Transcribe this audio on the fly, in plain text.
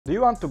Do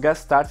you want to get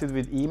started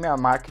with email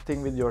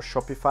marketing with your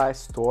Shopify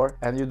store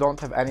and you don't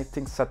have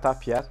anything set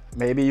up yet?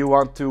 Maybe you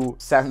want to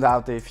send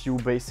out a few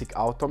basic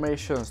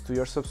automations to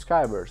your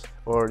subscribers,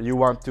 or you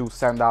want to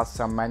send out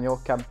some manual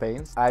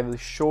campaigns. I will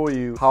show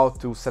you how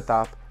to set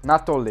up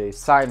not only a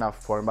sign-up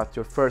form, but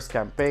your first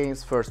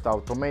campaigns, first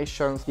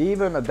automations,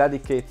 even a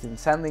dedicated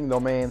sending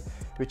domain,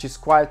 which is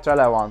quite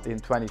relevant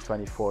in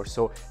 2024.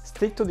 So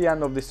stick to the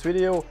end of this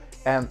video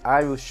and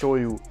I will show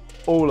you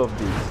all of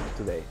these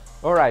today.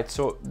 Alright,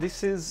 so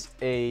this is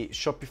a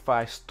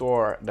Shopify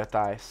store that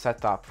I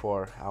set up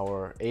for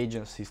our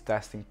agency's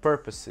testing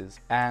purposes.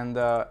 And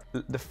the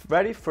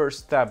very first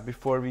step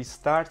before we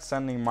start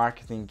sending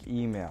marketing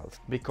emails,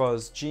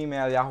 because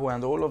Gmail, Yahoo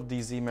and all of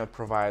these email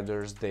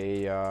providers,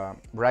 they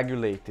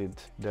regulated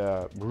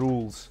the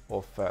rules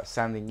of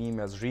sending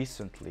emails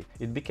recently.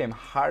 It became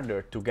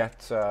harder to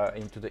get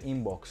into the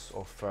inbox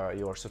of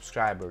your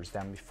subscribers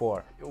than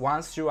before.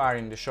 Once you are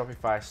in the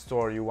Shopify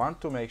store, you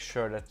want to make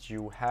sure that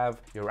you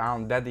have your own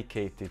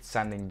dedicated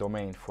sending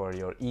domain for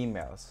your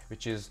emails,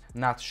 which is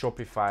not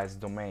Shopify's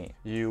domain.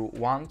 You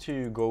want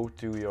to go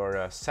to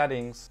your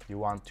settings, you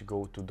want to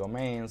go to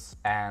domains,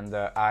 and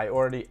I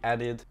already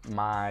added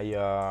my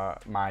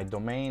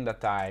domain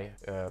that I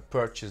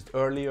purchased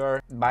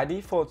earlier. By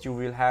default, you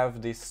will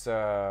have this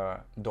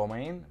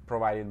domain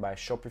provided by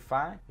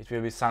Shopify. It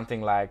will be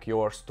something like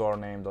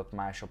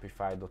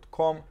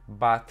yourstorename.myshopify.com,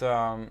 but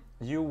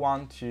you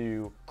want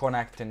to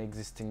connect an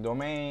existing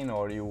domain,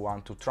 or you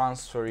want to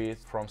transfer it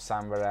from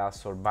somewhere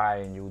else or buy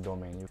a new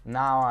domain.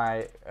 Now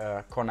I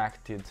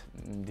connected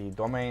the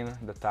domain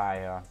that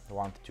I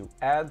want to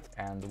add,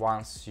 and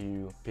once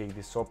you pick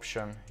this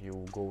option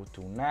you go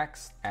to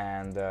next,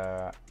 and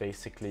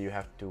basically you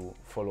have to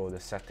follow the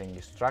setting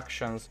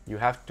instructions. You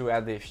have to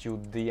add a few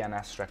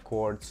DNS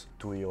records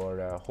to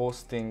your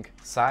hosting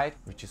site,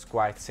 which is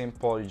quite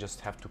simple. You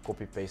just have to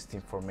copy paste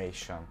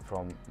information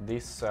from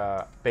this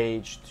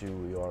page to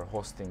your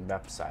hosting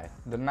website.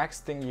 The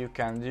next thing you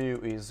can do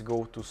is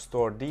go to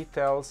store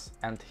details,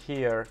 and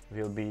here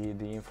will be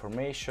the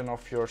information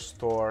of your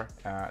store.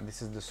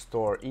 This is the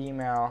store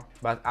email,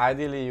 but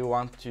ideally you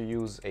want to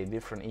use a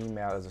different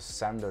email as a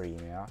sender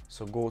email.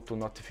 So go to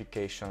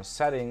notification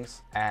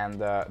settings,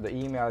 and the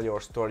email your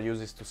store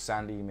uses to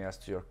send emails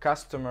to your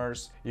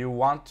customers. You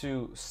want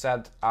to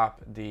set up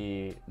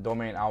the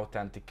domain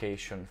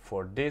authentication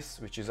for this,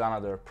 which is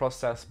another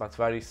process but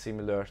very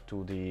similar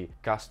to the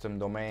custom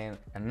domain.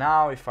 And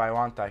now if I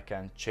want, I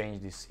can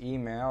change this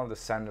email, the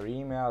sender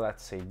email,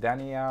 let's say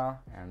Daniel,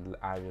 and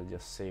I will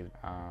just save.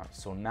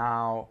 So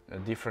now a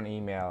different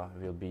email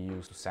will be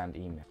used to send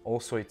email.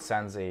 Also it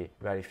sends a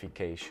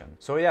verification.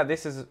 So yeah,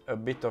 this is a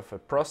bit of a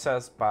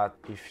process, but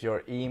if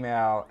your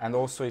email, and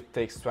also it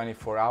takes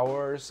 24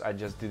 hours, I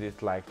just did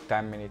it like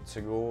 10 minutes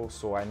ago,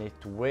 so I need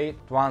to wait.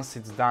 Once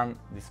it's done,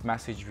 this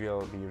message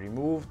will be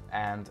removed,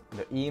 and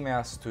the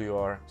emails to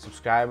your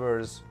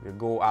subscribers will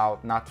go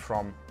out not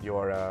from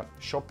your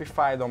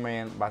Shopify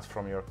domain, but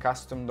from your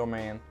custom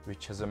domain,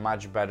 which has a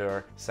much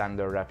better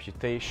sender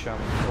reputation.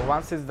 So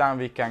once it's done,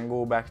 we can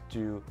go back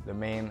to the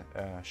main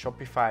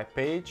Shopify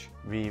page.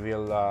 We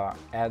will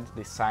add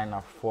the sign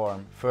up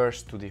form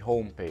first to the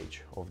home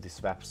page of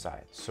this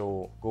website.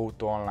 So go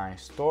to online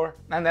store,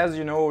 and as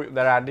you know,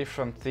 there are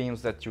different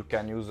themes that you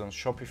can use on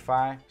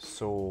Shopify.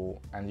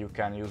 And you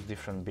can use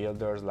different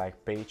builders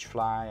like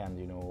Pagefly, and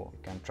you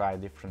can try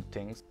different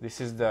things.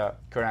 This is the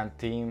current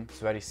theme. It's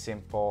very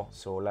simple,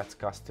 so let's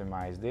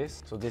customize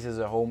this. So this is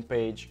a home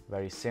page,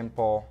 very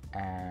simple,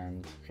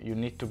 and you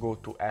need to go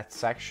to add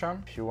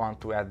section. If you want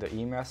to add the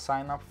email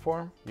sign up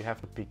form, you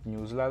have to pick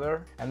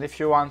newsletter, and if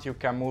you want, you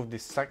can move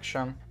this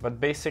section, but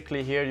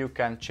basically here you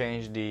can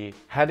change the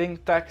heading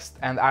text,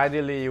 and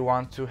ideally you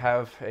want to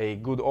have a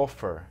good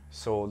offer.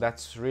 So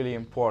that's really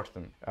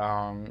important.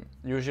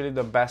 Usually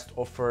the best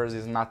offers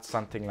is not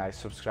something like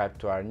subscribe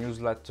to our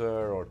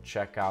newsletter or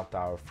check out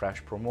our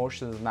fresh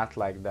promotions, not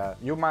like that.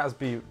 You must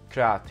be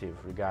creative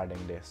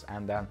regarding this,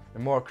 and then the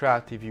more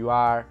creative you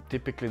are,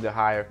 typically the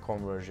higher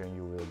conversion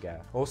you will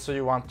get. Also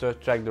you want to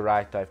attract the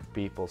right type of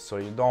people, so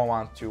you don't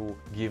want to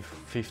give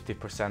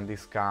 50%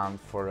 discount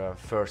for a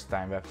first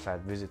time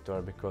website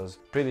visitor, because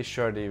pretty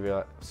sure they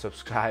will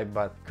subscribe,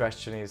 but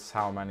question is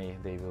how many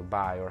they will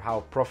buy or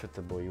how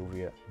profitable you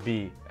will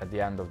be at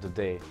the end of the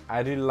day. I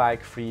really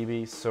like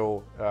freebies,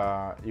 so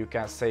you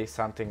can say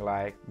something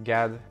like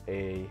get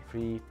a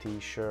free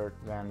t-shirt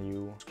when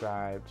you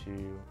subscribe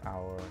to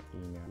our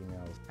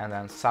emails, and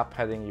then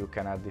subheading you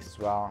can add this as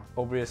well.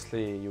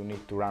 Obviously you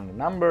need to run the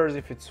numbers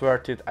if it's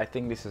worth it. I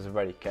think this is a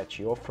very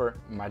catchy offer,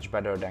 much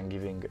better than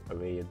giving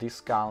away a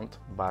discount,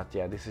 but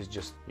yeah, this is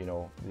just,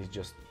 this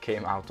just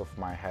came out of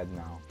my head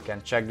now. You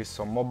can check this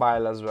on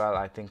mobile as well.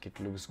 I think it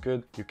looks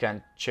good. You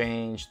can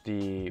change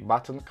the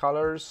button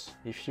colors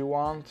if if you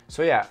want.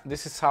 So yeah,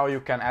 this is how you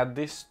can add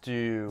this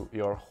to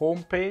your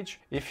home page.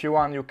 If you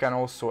want, you can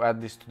also add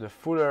this to the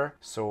footer.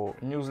 So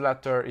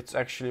newsletter, it's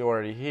actually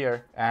already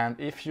here. And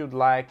if you'd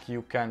like,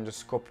 you can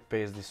just copy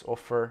paste this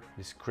offer,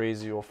 this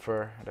crazy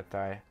offer that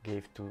I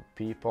gave to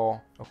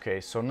people.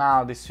 Okay, so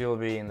now this will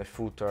be in the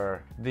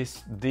footer.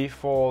 This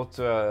default,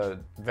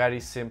 very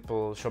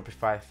simple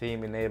Shopify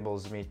theme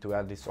enables me to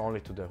add this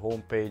only to the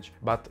home page.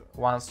 But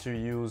once you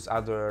use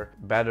other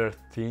better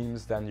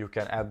themes, then you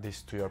can add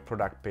this to your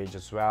product page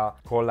as well,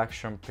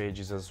 collection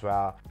pages as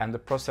well. And the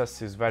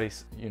process is very,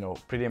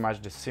 pretty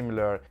much the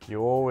similar.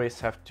 You always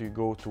have to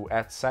go to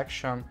add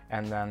section,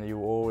 and then you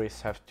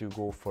always have to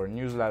go for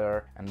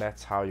newsletter, and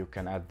that's how you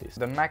can add this.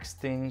 The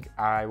next thing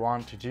I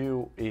want to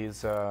do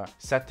is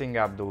setting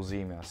up those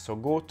emails. So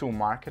go to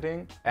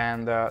marketing,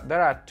 and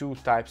there are two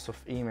types of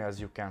emails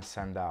you can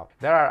send out.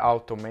 There are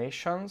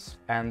automations,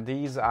 and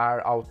these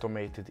are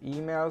automated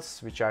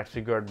emails which are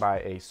triggered by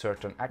a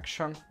certain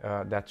action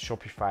that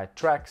Shopify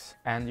tracks,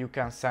 and you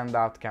can send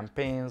out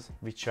campaigns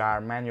which are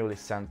manually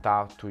sent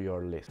out to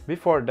your list.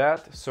 Before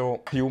that,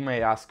 so you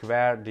may ask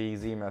where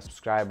these email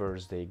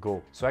subscribers they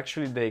go. So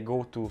actually they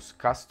go to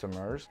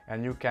customers,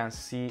 and you can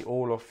see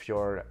all of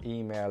your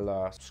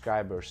email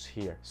subscribers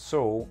here.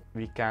 So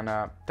we can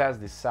test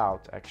this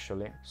out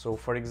actually. So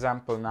for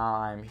example, now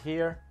I'm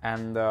here,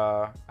 and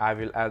I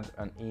will add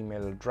an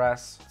email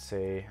address.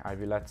 Say I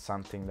will add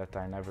something that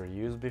I never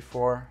used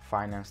before.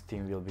 Finance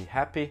team will be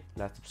happy.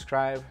 Let's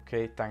subscribe.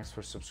 Okay, thanks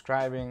for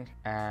subscribing.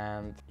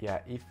 And yeah,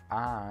 if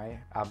I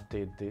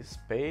update this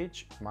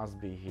page, it must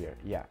be here.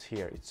 Yeah, it's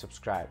here, it's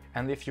subscribe.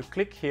 And if you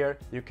click here,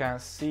 you can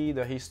see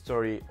the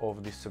history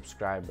of this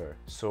subscriber.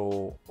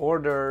 So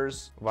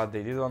orders, what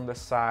they did on the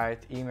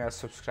site, email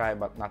subscribe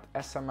but not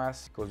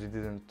SMS because it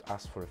didn't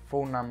ask for a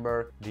phone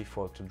number,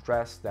 default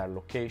address, their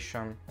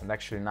location. And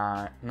actually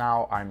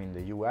now I'm in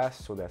the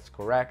US, so that's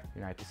correct,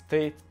 United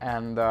States.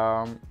 And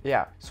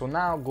yeah, so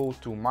now go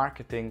to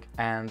marketing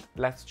and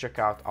let's check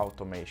out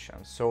automation.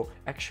 So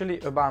actually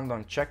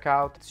abandoned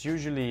checkout, it's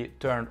usually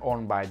turned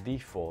on by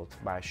default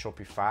by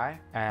Shopify,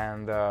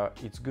 and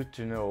it's good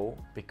to know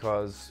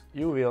because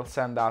you will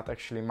send out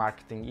actually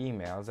marketing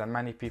emails, and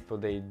many people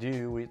they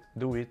do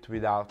it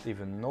without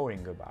even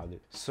knowing about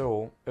it.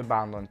 So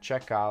abandoned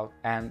checkout,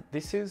 and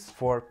this is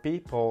for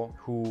people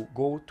who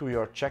go to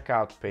your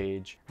checkout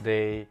page,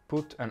 they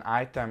put an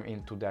item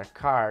into their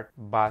cart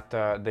but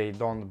they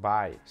don't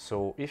buy.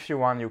 So if you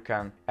want, you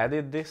can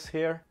edit this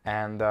here,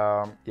 and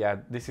yeah,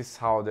 this is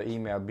how the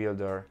email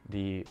builder,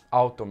 the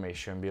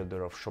automation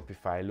builder of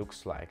Shopify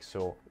looks like.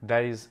 So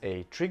there is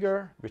a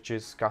trigger, which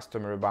is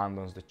customer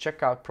abandons the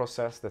checkout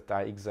process that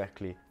I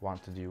exactly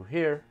want to do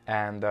here,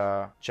 and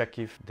check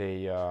if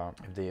they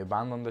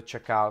abandon the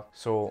checkout.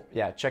 So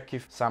yeah, check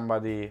if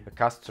somebody, the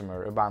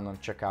customer,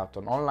 abandoned checkout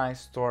on online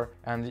store.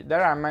 And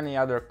there are many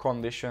other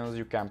conditions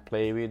you can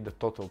play with, the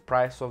total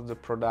price of the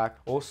product.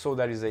 Also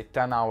there is a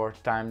 10-hour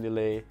time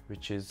delay,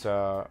 which is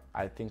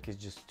I think is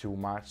just too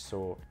much.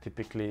 So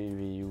typically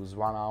we use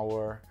 1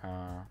 hour.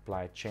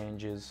 Apply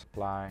changes,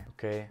 apply.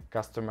 Okay,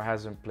 customer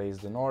hasn't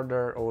placed an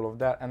order, all of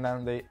that, and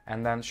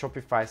then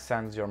Shopify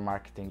sends your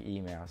marketing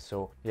email.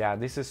 So yeah,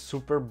 this is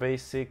super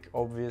basic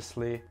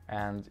obviously,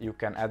 and you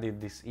can edit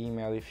this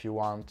email if you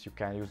want. You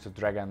can use the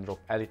drag and drop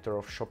editor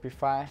of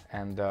Shopify,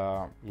 and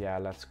yeah,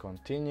 let's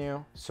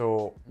continue.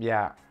 So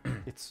yeah,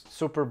 it's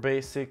super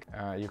basic.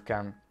 You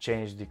can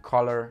change the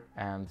color,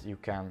 and you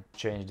can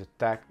change the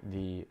text,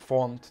 the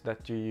font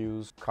that you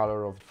use,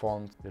 color of the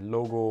font, the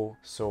logo.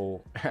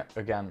 So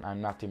again,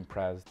 I'm not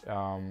impressed.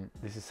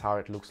 This is how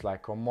it looks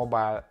like on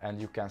mobile,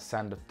 and you can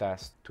send a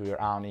test to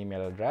your own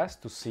email address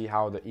to see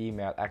how the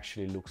email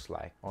actually looks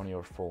like on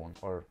your phone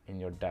or in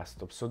your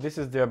desktop. So this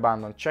is the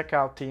abandoned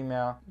checkout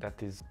email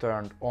that is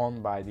turned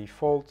on by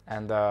default,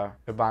 and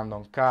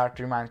abandoned cart,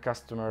 remind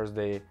customers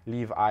they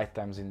leave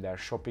items in their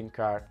shopping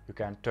cart. You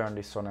can turn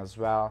this on as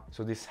well.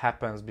 So this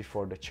happens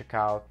before the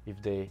checkout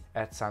if they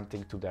add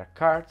something to their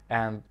cart,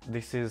 and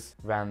this is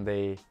when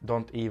they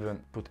don't even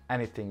put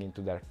anything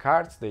into their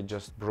carts, they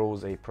just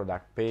browse a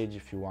product page.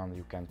 If you want,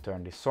 you can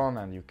turn this on,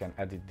 and you can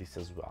edit this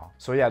as well.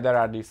 So yeah, there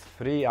are these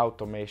 3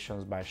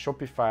 automations by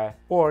Shopify,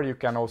 or you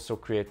can also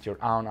create your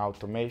own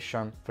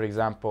automation. For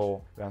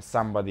example, when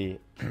somebody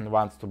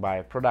wants to buy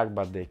a product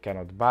but they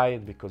cannot buy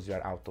it because you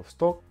are out of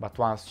stock, but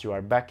once you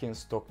are back in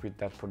stock with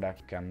that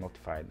product, you can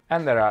notify them.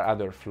 And there are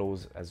other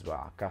flows as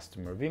well,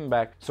 customer win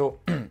back. So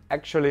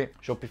actually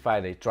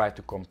Shopify, they try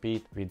to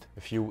compete with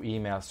a few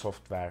email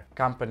software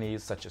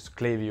companies such as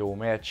Klaviyo,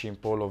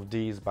 MailChimp, all of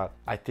these, but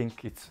I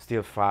think it's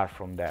still far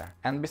from there.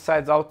 And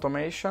besides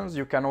automations,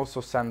 you can also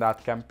send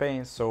out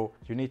campaigns. So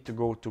you need to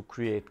go to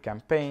create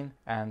campaign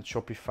and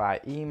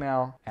Shopify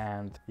email,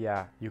 and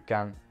yeah, you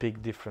can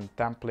pick different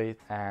templates,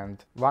 and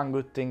And one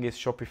good thing is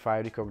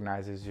Shopify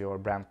recognizes your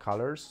brand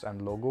colors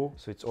and logo,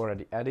 so it's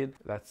already added.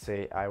 Let's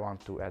say I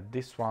want to add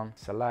this one,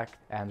 select,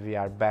 and we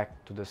are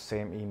back to the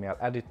same email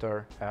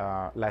editor.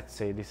 Let's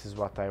say this is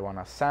what I want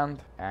to send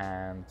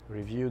and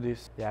review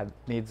this. Yeah, it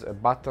needs a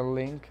button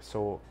link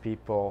so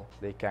people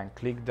they can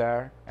click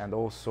there, and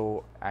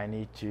also I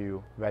need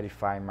to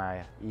verify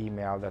my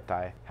email that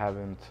I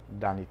haven't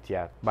done it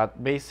yet.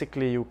 But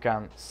basically you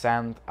can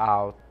send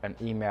out an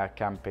email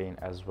campaign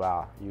as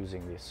well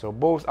using this. So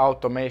both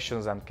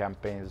automations and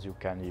campaigns you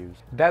can use.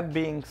 That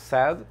being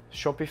said,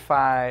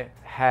 Shopify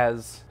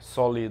has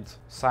solid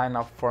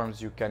sign-up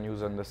forms you can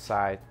use on the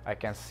site. I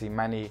can see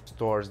many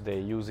stores they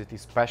use it,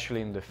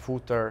 especially in the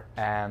footer,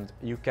 and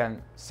you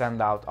can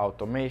send out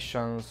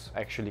automations,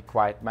 actually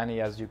quite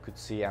many as you could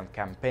see, and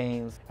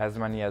campaigns, as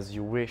many as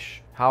you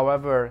wish.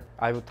 However,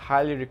 I would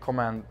highly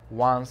recommend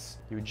once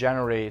you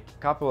generate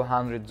a couple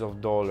hundreds of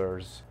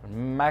dollars,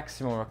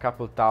 maximum a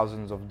couple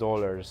thousands of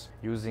dollars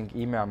using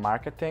email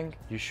marketing,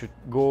 you should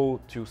go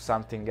to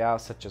something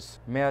else such as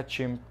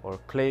MailChimp or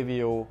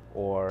Klaviyo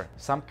or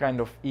some kind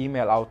of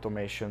email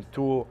automation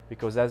tool,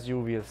 because as you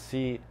will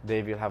see,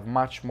 they will have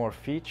much more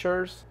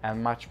features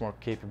and much more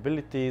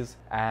capabilities,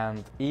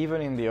 and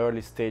even in the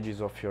early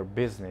stages of your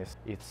business,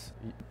 it's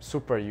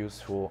super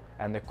useful,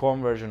 and the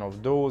conversion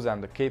of those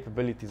and the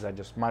capabilities are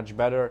just much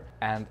better,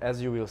 and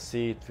as you will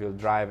see, it will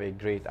drive a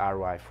great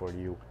ROI for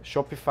you.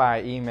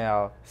 Shopify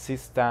email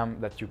system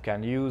that you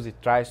can use, it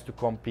tries to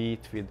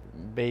compete with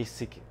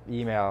basic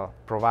email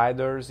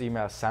providers,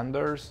 email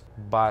senders,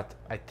 but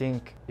I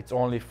think it's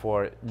only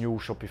for new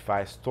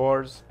Shopify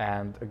stores,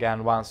 and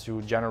again, once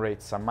you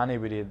generate some money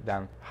with it,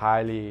 then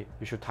you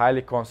should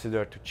highly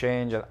consider to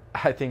change. And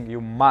I think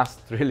you must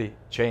really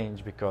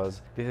change,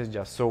 because this is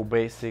just so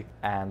basic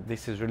and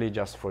this is really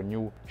just for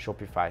new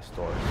Shopify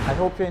stores. I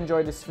hope you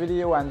enjoyed this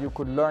video and you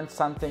could learn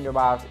something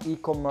about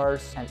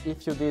e-commerce, and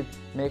if you did,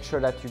 make sure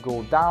that you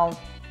go down,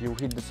 you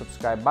hit the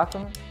subscribe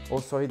button,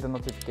 also hit the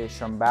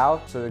notification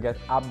bell so you get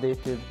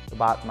updated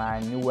about my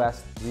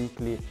newest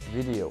weekly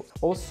videos.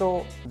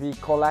 Also, we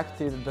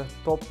collected the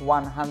top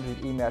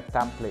 100 email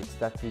templates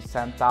that we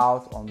sent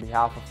out on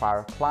behalf of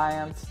our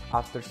clients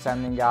after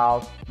sending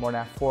out more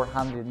than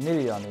 400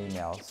 million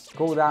emails.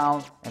 Go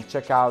down and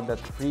check out that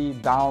free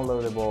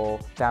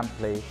downloadable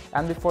template.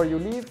 And before you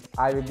leave,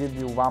 I will give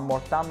you one more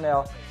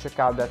thumbnail. Check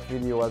out that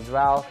video as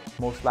well.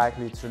 Most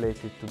likely it's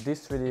related to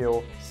this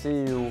video. See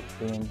you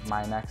in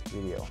my next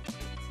video.